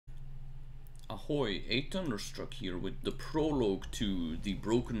Ahoy, a Thunderstruck here with the prologue to the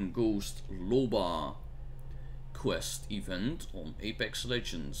Broken Ghost Loba quest event on Apex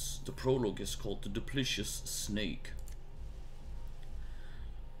Legends. The prologue is called the Duplicitous Snake.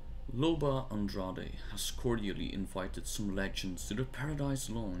 Loba Andrade has cordially invited some legends to the Paradise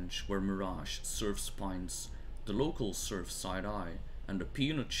Lounge where Mirage serves pints, the locals serve side-eye, and the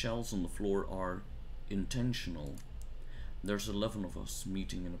peanut shells on the floor are intentional. There's 11 of us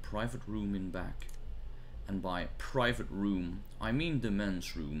meeting in a private room in back. And by private room, I mean the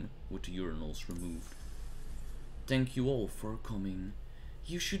men's room with the urinals removed. Thank you all for coming.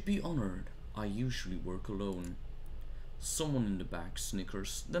 You should be honored. I usually work alone. Someone in the back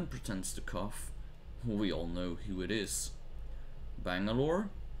snickers, then pretends to cough. We all know who it is. Bangalore?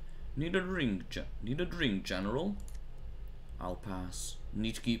 Need a drink, General? I'll pass.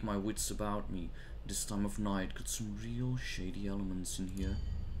 Need to keep my wits about me. This time of night got some real shady elements in here.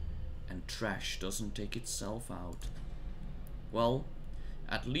 And trash doesn't take itself out. Well,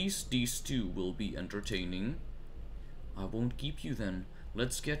 at least these two will be entertaining. I won't keep you then.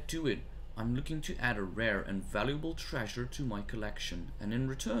 Let's get to it. I'm looking to add a rare and valuable treasure to my collection, and in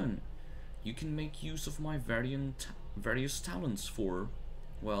return, you can make use of my various talents for,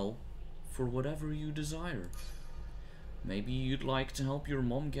 well, for whatever you desire. Maybe you'd like to help your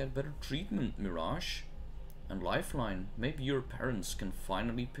mom get better treatment, Mirage. And Lifeline, maybe your parents can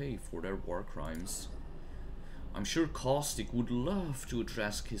finally pay for their war crimes. I'm sure Caustic would love to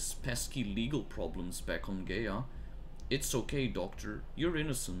address his pesky legal problems back on Gaia. It's okay, Doctor. You're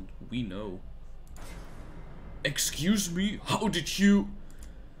innocent. We know. Excuse me? How did you...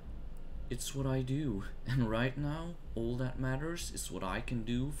 It's what I do. And right now, all that matters is what I can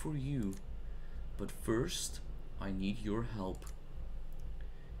do for you. But first, I need your help.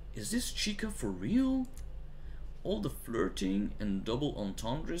 Is this chica for real? All the flirting and double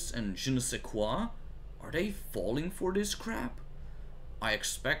entendres and je ne sais quoi? Are they falling for this crap? I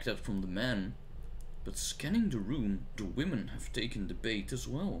expect that from the men. But scanning the room, the women have taken the bait as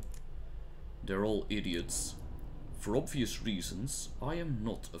well. They're all idiots. For obvious reasons, I am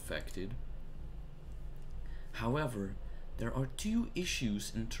not affected. However, there are two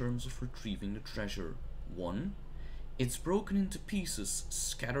issues in terms of retrieving the treasure. One, it's broken into pieces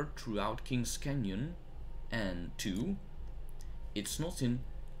scattered throughout King's Canyon. And two, it's not in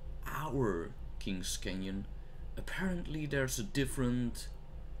our King's Canyon. Apparently there's a different...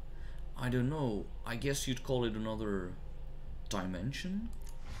 I don't know, I guess you'd call it another dimension?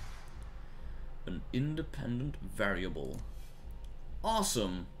 An independent variable.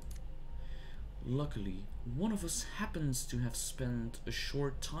 Awesome! Luckily, one of us happens to have spent a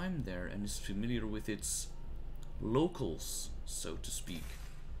short time there and is familiar with its locals, so to speak.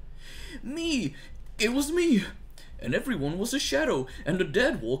 Me! It was me! And everyone was a shadow, and the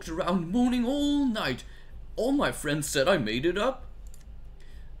dead walked around moaning all night. All my friends said I made it up.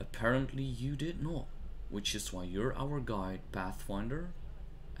 Apparently you did not, which is why you're our guide, Pathfinder,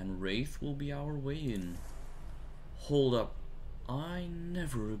 and Wraith will be our way in. Hold up, I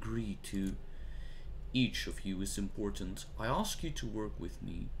never agreed to. Each of you is important. I ask you to work with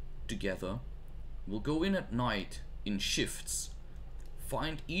me, together. We'll go in at night, in shifts.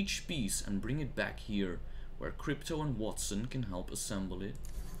 Find each piece and bring it back here, where Crypto and Watson can help assemble it.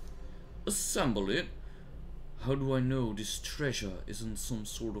 Assemble it? How do I know this treasure isn't some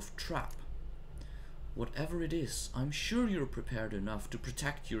sort of trap? Whatever it is, I'm sure you're prepared enough to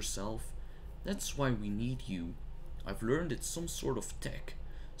protect yourself. That's why we need you. I've learned it's some sort of tech,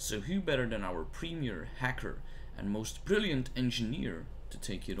 so who better than our premier hacker and most brilliant engineer to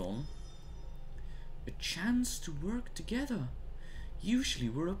take it on? A chance to work together. Usually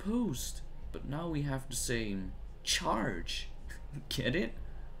we're opposed, but now we have the same charge. Get it?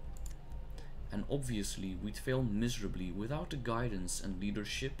 And obviously we'd fail miserably without the guidance and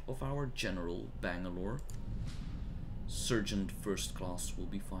leadership of our General, Bangalore. Sergeant First Class will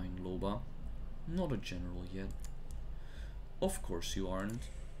be fine, Loba. Not a general yet. Of course you aren't.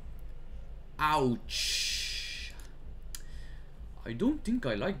 Ouch! I don't think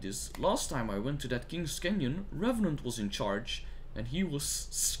I like this. Last time I went to that King's Canyon, Revenant was in charge, and he was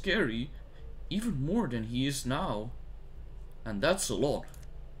scary, even more than he is now. And that's a lot.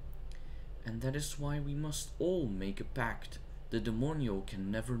 And that is why we must all make a pact. The demonio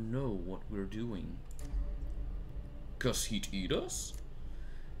can never know what we're doing. 'Cause he'd eat us?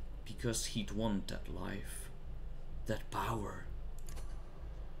 Because he'd want that life. That power.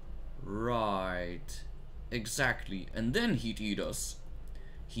 Right. Exactly. And then he'd eat us.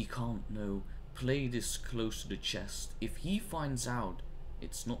 He can't know. Play this close to the chest. If he finds out,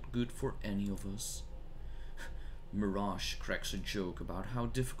 it's not good for any of us. Mirage cracks a joke about how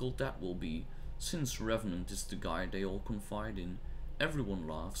difficult that will be, since Revenant is the guy they all confide in. Everyone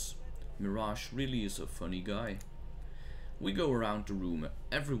laughs. Mirage really is a funny guy. We go around the room,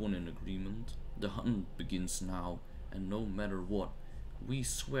 everyone in agreement. The hunt begins now, and no matter what, we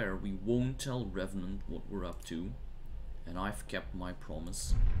swear we won't tell Revenant what we're up to. And I've kept my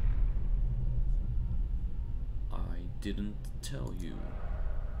promise. I didn't tell you.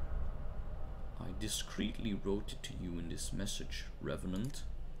 I discreetly wrote it to you in this message, Revenant.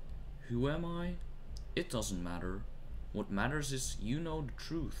 Who am I? It doesn't matter. What matters is you know the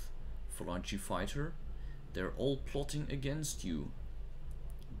truth. Phalange fighter, they're all plotting against you.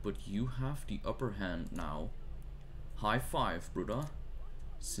 But you have the upper hand now. High five, brother.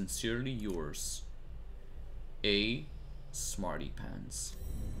 Sincerely yours. A. Smarty Pants.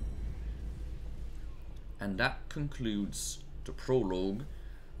 And that concludes the prologue.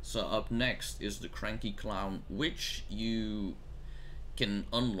 So up next is the Cranky Clown, which you can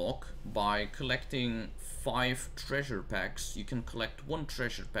unlock by collecting 5 treasure packs. You can collect 1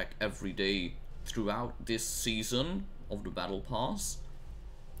 treasure pack every day throughout this season of the Battle Pass.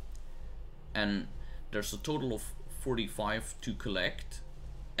 And there's a total of 45 to collect.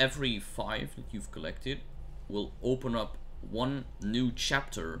 Every 5 that you've collected will open up 1 new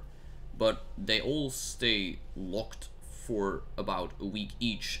chapter, but they all stay locked for about a week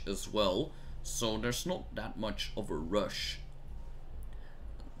each as well, so there's not that much of a rush.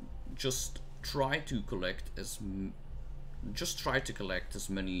 Just try to collect as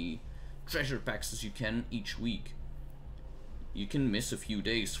many treasure packs as you can each week. You can miss a few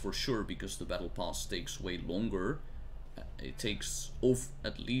days for sure because the battle pass takes way longer. It takes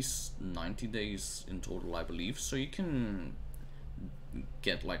at least 90 days in total, I believe, so you can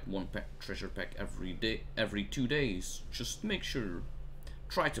get like 1 treasure pack every day, every 2 days. Just make sure,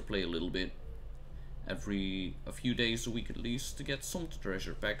 try to play a little bit a few days a week at least to get some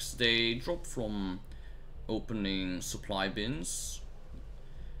treasure packs. They drop from opening supply bins.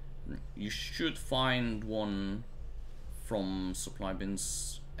 You should find one from supply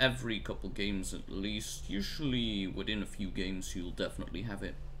bins every couple games at least. Usually within a few games you'll definitely have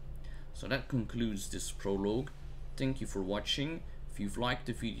it. So that concludes this prologue. Thank you for watching. If you've liked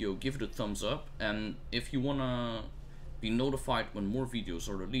the video, give it a thumbs up, and if you wanna be notified when more videos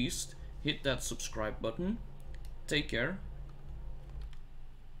are released, hit that subscribe button. Take care.